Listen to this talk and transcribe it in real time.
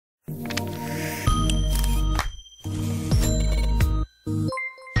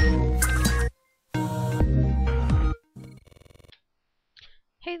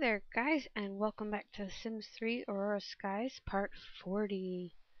there, guys, and welcome back to Sims 3 Aurora Skies Part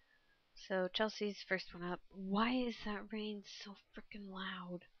 40. So, Chelsea's first one up. Why is that rain so freaking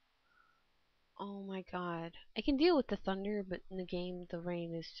loud? Oh my god. I can deal with the thunder, but in the game, the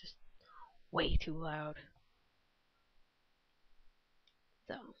rain is just way too loud.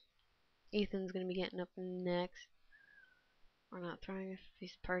 So, Ethan's gonna be getting up next. We're not throwing a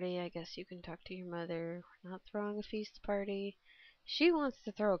feast party. I guess you can talk to your mother. We're not throwing a feast party. She wants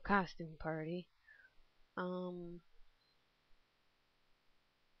to throw a costume party.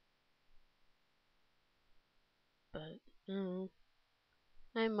 But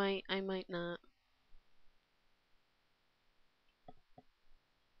I might not.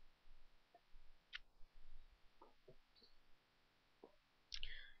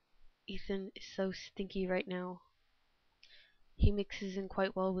 Ethan is so stinky right now. He mixes in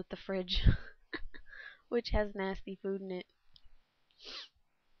quite well with the fridge, which has nasty food in it.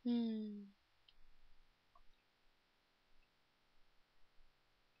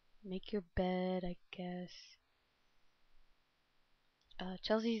 Make your bed, I guess.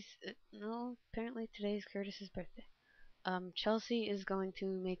 Chelsea's no. Apparently today's Curtis's birthday. Chelsea is going to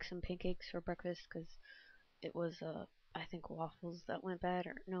make some pancakes for breakfast because it was I think waffles that went bad,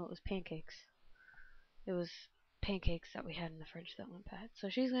 or no, it was pancakes. It was pancakes that we had in the fridge that went bad. So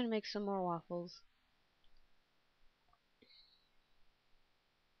she's gonna make some more waffles.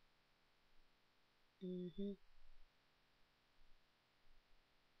 And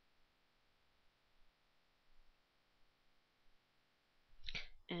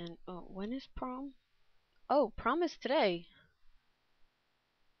when is prom? Oh, prom is today.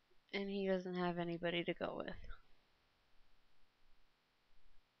 And he doesn't have anybody to go with.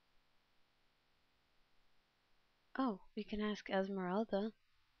 Oh, we can ask Esmeralda.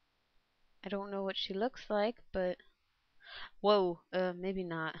 I don't know what she looks like, but... Whoa, maybe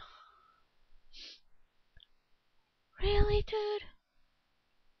not. Really, dude?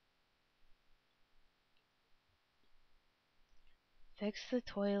 Fix the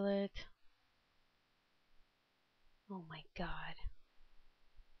toilet. Oh my god.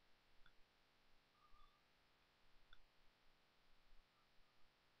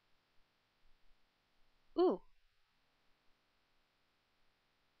 Ooh.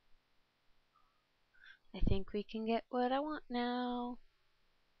 I think we can get what I want now.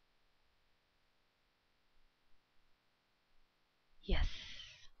 Yes.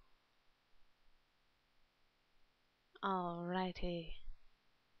 Alrighty.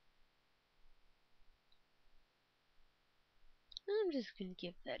 I'm just gonna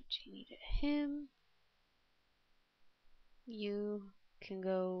give that genie to him. You can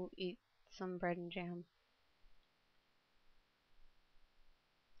go eat some bread and jam.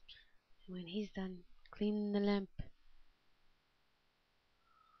 And when he's done cleaning the lamp,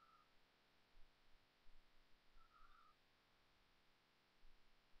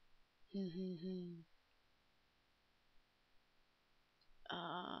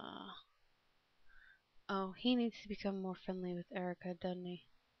 oh, he needs to become more friendly with Erica, doesn't he?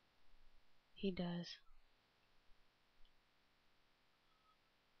 He does.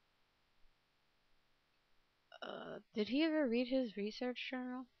 Did he ever read his research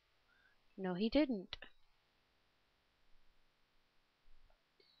journal? No, he didn't.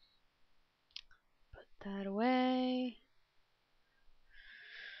 Put that away.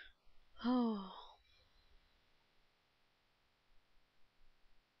 Oh.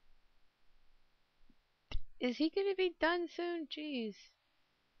 Is he gonna be done soon? Jeez.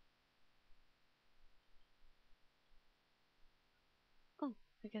 Oh,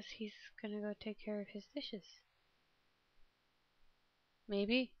 I guess he's gonna go take care of his dishes.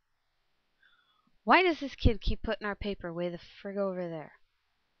 Maybe. Why does this kid keep putting our paper way the frig over there?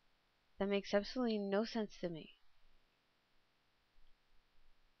 That makes absolutely no sense to me.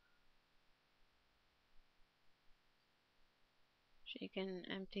 She can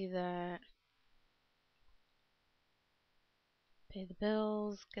empty that. Pay the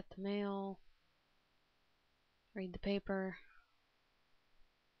bills, get the mail, read the paper.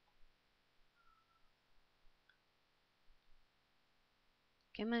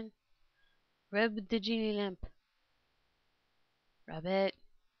 Come on. Rub the genie lamp. Rub it.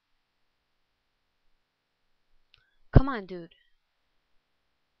 Come on, dude.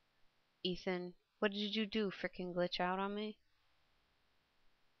 Ethan, what did you do? Frickin' glitch out on me?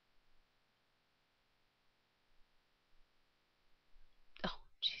 Oh,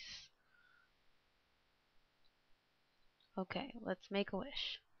 jeez. Okay, let's make a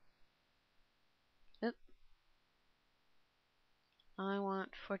wish. Oop. I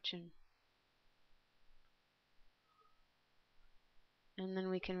want fortune. And then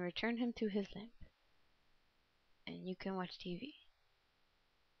we can return him to his lamp. And you can watch TV.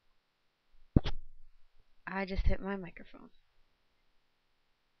 I just hit my microphone.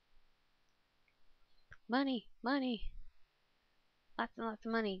 Money, money. Lots and lots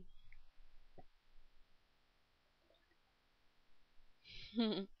of money.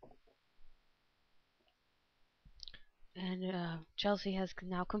 And Chelsea has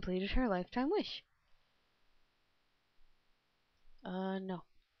now completed her lifetime wish. No.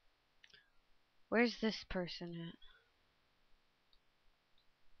 Where's this person at?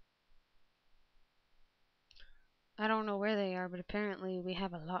 I don't know where they are, but apparently we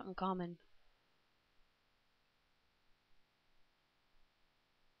have a lot in common.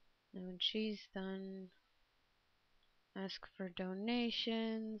 And when she's done, ask for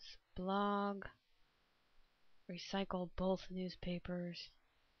donations, blog, recycle both newspapers,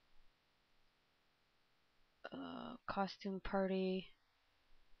 costume party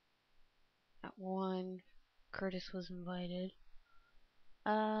at 1. Curtis was invited.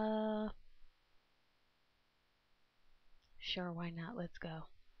 Sure, why not? Let's go.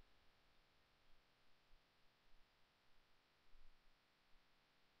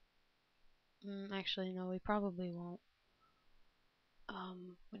 Actually, no, we probably won't.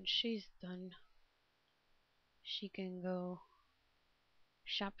 When she's done, she can go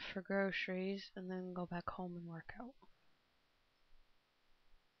shop for groceries and then go back home and work out.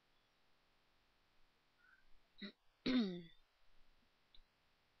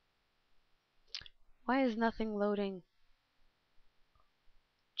 Why is nothing loading?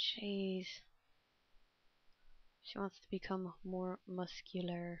 Jeez. She wants to become more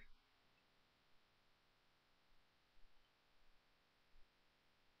muscular.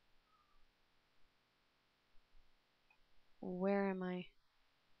 Where am I?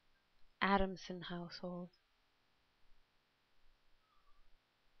 Adamson household.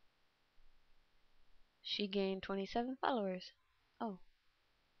 She gained 27 followers. Oh.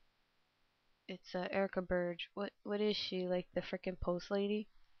 It's Erica Burge. What is she, like the frickin' post lady?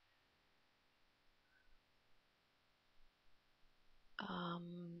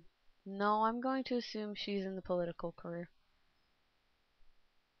 No, I'm going to assume she's in the political career.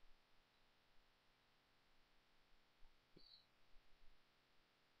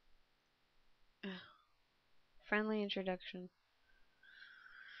 Friendly introduction.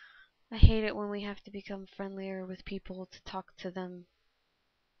 I hate it when we have to become friendlier with people to talk to them.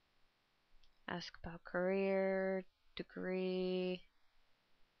 Ask about career, degree,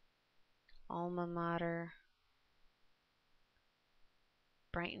 alma mater,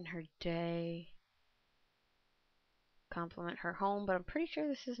 brighten her day, compliment her home, but I'm pretty sure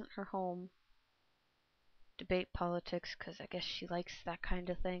this isn't her home. Debate politics, because I guess she likes that kind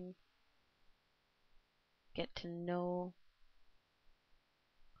of thing. Get to know.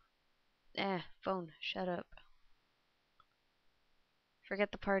 Phone, shut up.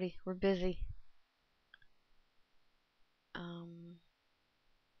 Forget the party, we're busy.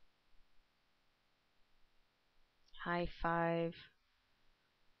 High five.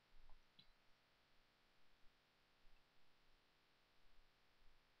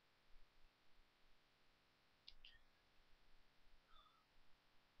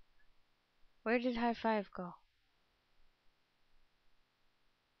 Where did high five go?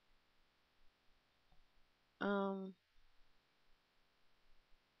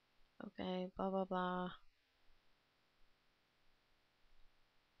 Okay, blah blah blah.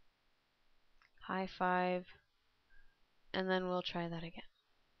 High five. And then we'll try that again.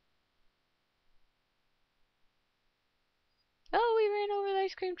 Oh, we ran over the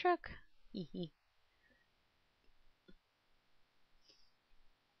ice cream truck. Hee.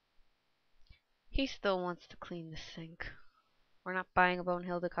 He still wants to clean the sink. We're not buying a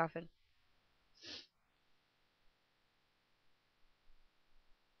Bonehilda coffin.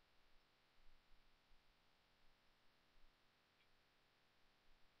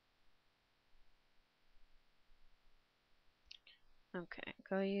 Okay,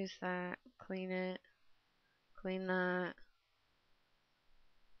 go use that. Clean it. Clean that.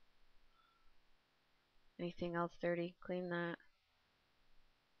 Anything else dirty? Clean that.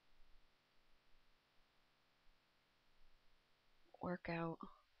 Work out.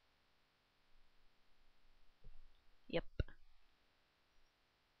 Yep.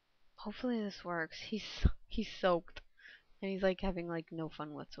 Hopefully this works. He's soaked. And he's like having like no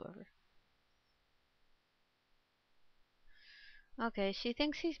fun whatsoever. Okay, she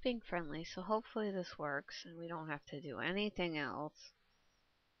thinks he's being friendly, so hopefully this works and we don't have to do anything else.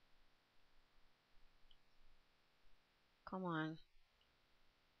 Come on.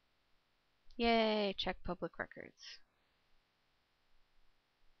 Yay, check public records.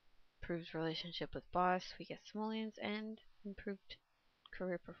 improves relationship with boss. We get simoleons and improved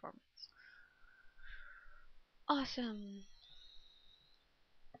career performance. Awesome.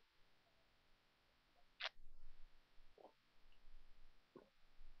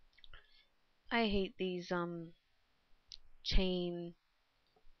 I hate these chain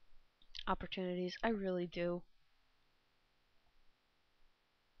opportunities. I really do.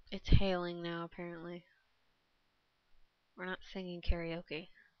 It's hailing now apparently. We're not singing karaoke.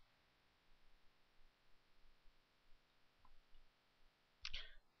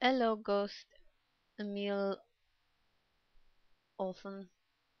 Hello, Ghost Emil Olsen.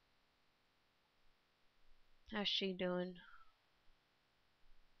 How's she doing?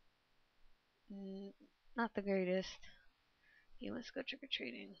 Mm, not the greatest. You must go trick or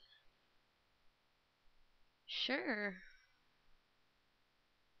treating. Sure.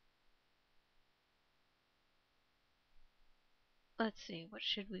 Let's see, what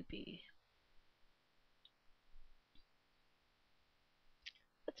should we be?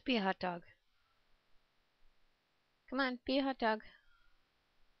 Let's be a hot dog. Come on, be a hot dog.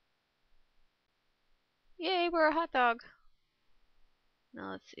 Yay, we're a hot dog.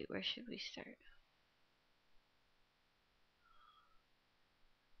 Now let's see, where should we start?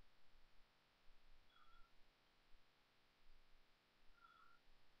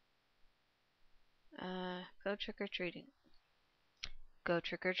 Go trick or treating. Go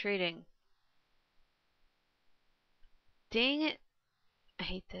trick or treating. Dang it. I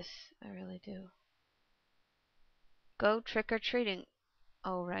hate this. I really do. Go trick or treating.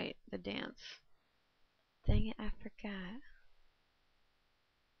 Oh, right, the dance. Dang it, I forgot.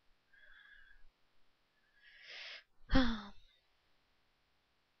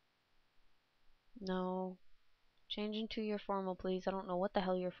 No. Change into your formal, please. I don't know what the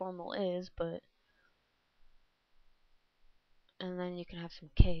hell your formal is, but. And then you can have some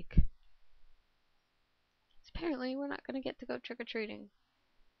cake. Apparently, we're not gonna get to go trick or treating.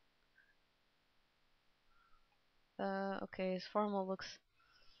 Okay, his formal looks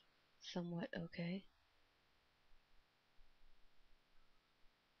somewhat okay.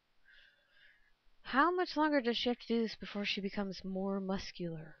 How much longer does she have to do this before she becomes more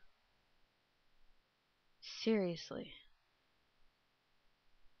muscular? Seriously.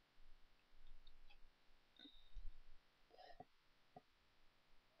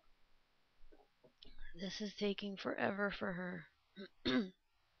 This is taking forever for her.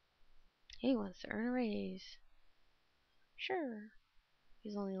 He wants to earn a raise. Sure.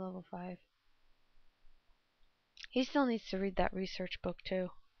 He's only level 5. He still needs to read that research book too.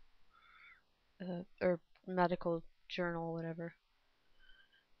 Or medical journal, whatever.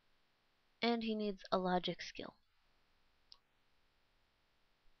 And he needs a logic skill.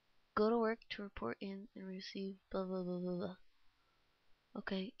 Go to work to report in and receive blah blah blah blah blah.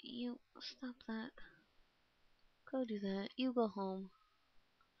 Okay, you stop that. Go do that. You go home.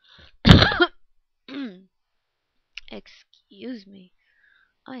 Excuse me.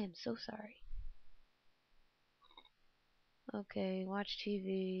 I am so sorry. Okay, watch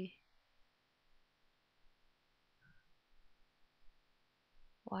TV.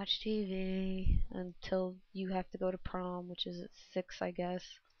 Watch TV until you have to go to prom, which is at 6, I guess.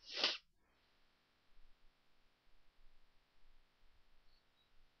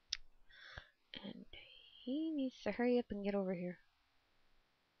 And he needs to hurry up and get over here.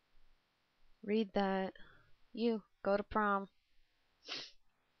 Read that. You, go to prom.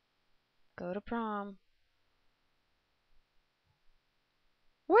 Go to prom.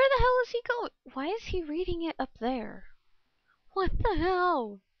 Where the hell is he going? Why is he reading it up there? What the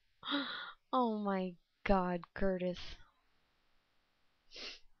hell? Oh my god, Curtis.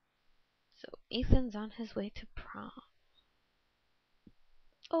 So Ethan's on his way to prom.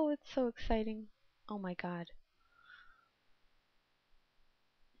 Oh, it's so exciting. Oh my god.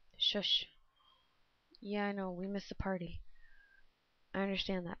 Shush. Yeah, I know, we missed the party. I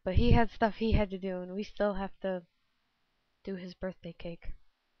understand that. But he had stuff he had to do, and we still have to do his birthday cake.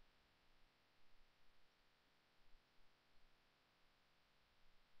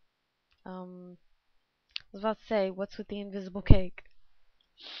 I was about to say, what's with the invisible cake?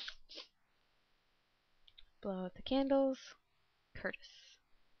 Blow out the candles. Curtis.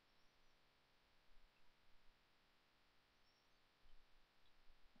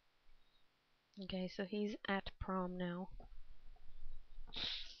 Okay, so he's at prom now.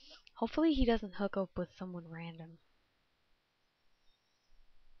 Hopefully he doesn't hook up with someone random.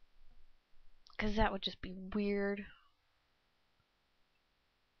 Because that would just be weird.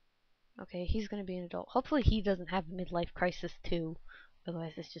 Okay, he's gonna be an adult. Hopefully he doesn't have a midlife crisis too.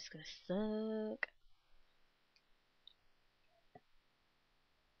 Otherwise it's just gonna suck.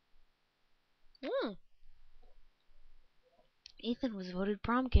 Mm. Ethan was voted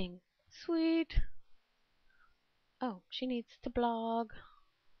prom king. Sweet. Oh, she needs to blog.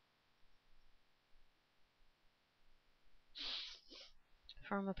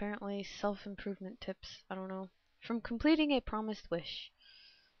 From apparently self-improvement tips. I don't know. From completing a promised wish.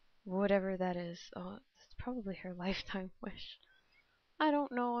 Whatever that is. Oh, it's probably her lifetime wish. I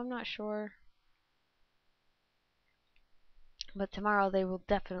don't know. I'm not sure. But tomorrow they will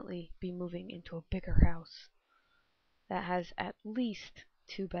definitely be moving into a bigger house that has at least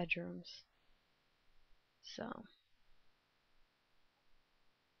 2 bedrooms. So,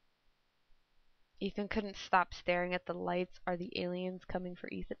 Ethan couldn't stop staring at the lights. Are the aliens coming for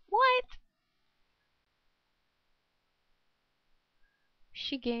Ethan? What?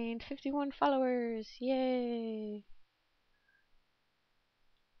 She gained 51 followers. Yay.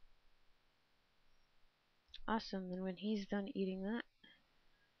 Awesome. And when he's done eating that,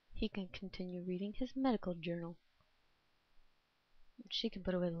 he can continue reading his medical journal. She can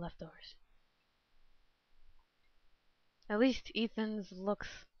put away the leftovers. At least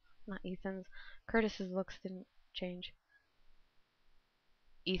Curtis's looks didn't change.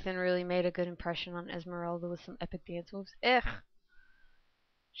 Ethan really made a good impression on Esmeralda with some epic dance moves. Ugh!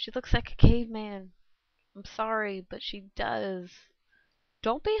 She looks like a caveman. I'm sorry, but she does.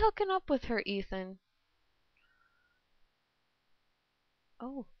 Don't be hooking up with her, Ethan.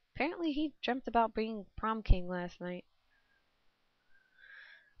 Oh, apparently he dreamt about being prom king last night.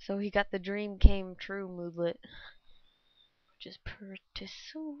 So he got the dream came true moodlet. Which is pretty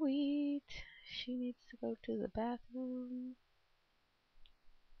sweet. She needs to go to the bathroom.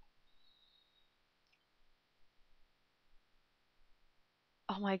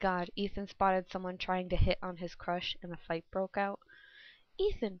 Oh my god, Ethan spotted someone trying to hit on his crush and a fight broke out.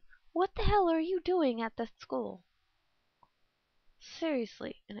 Ethan, what the hell are you doing at the school?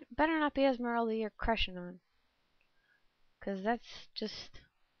 Seriously, and it better not be Esmeralda you're crushing on. 'Cause that's just...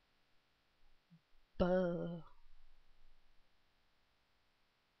 buh.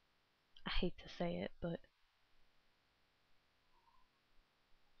 I hate to say it, but...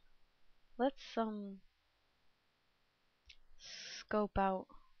 let's, scope out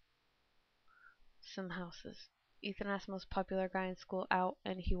some houses. Ethan asked most popular guy in school out,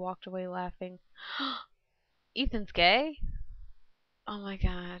 and he walked away laughing. Ethan's gay? Oh my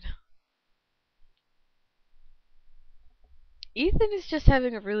god. Ethan is just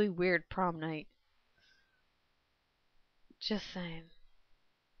having a really weird prom night. Just saying.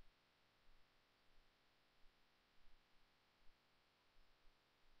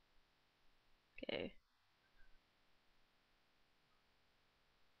 Okay.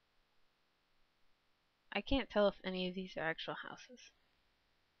 I can't tell if any of these are actual houses.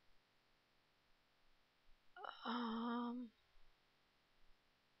 Um.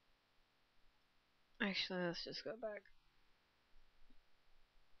 Actually, let's just go back.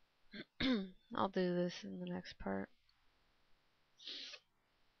 I'll do this in the next part.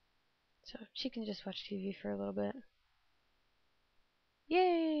 So she can just watch TV for a little bit.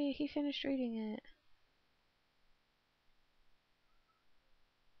 Yay! He finished reading it.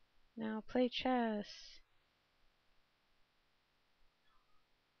 Now play chess.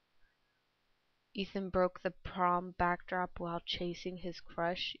 Ethan broke the prom backdrop while chasing his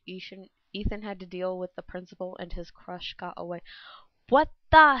crush. Ethan had to deal with the principal and his crush got away. What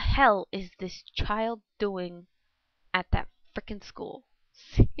the hell is this child doing at that frickin' school?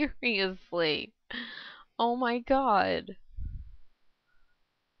 Seriously. Oh my god.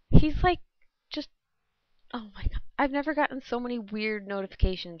 He's like, just, oh my god. I've never gotten so many weird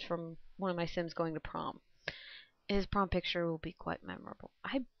notifications from one of my Sims going to prom. His prom picture will be quite memorable.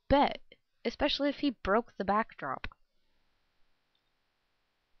 I bet. Especially if he broke the backdrop.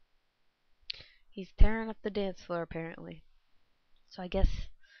 He's tearing up the dance floor apparently. So I guess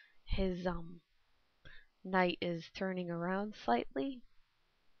his night is turning around slightly.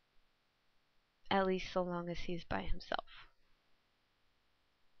 At least so long as he's by himself.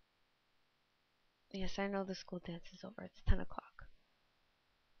 Yes, I know the school dance is over. It's 10 o'clock.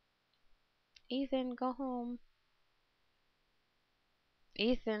 Ethan, go home.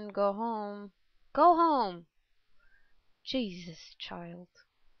 Ethan, go home. Go home! Jesus, child.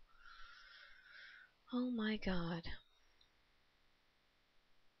 Oh my god.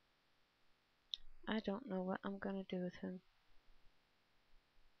 I don't know what I'm gonna do with him.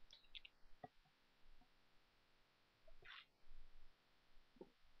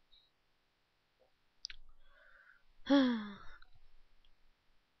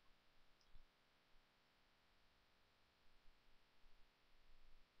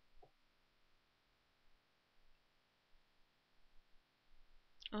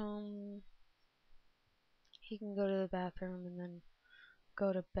 um, he can go to the bathroom and then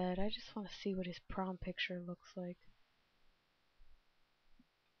go to bed. I just want to see what his prom picture looks like.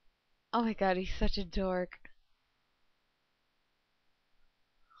 Oh my god, he's such a dork.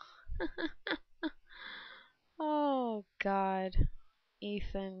 Oh god.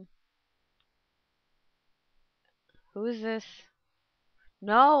 Ethan. Who is this?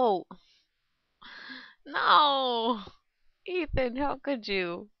 No! No! Ethan, how could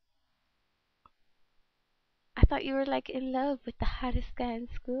you? I thought you were like in love with the hottest guy in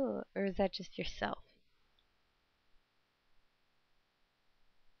school. Or is that just yourself?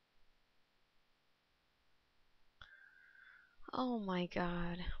 Oh my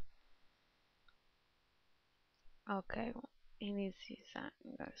god. Okay, well, he needs to use that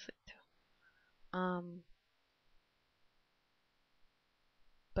and go to sleep too.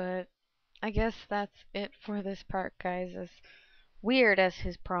 But I guess that's it for this part, guys. As weird as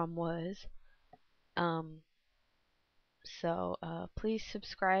his prom was. Um, please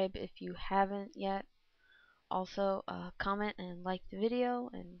subscribe if you haven't yet. Also, comment and like the video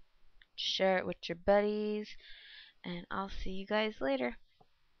and share it with your buddies. And I'll see you guys later.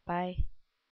 Bye.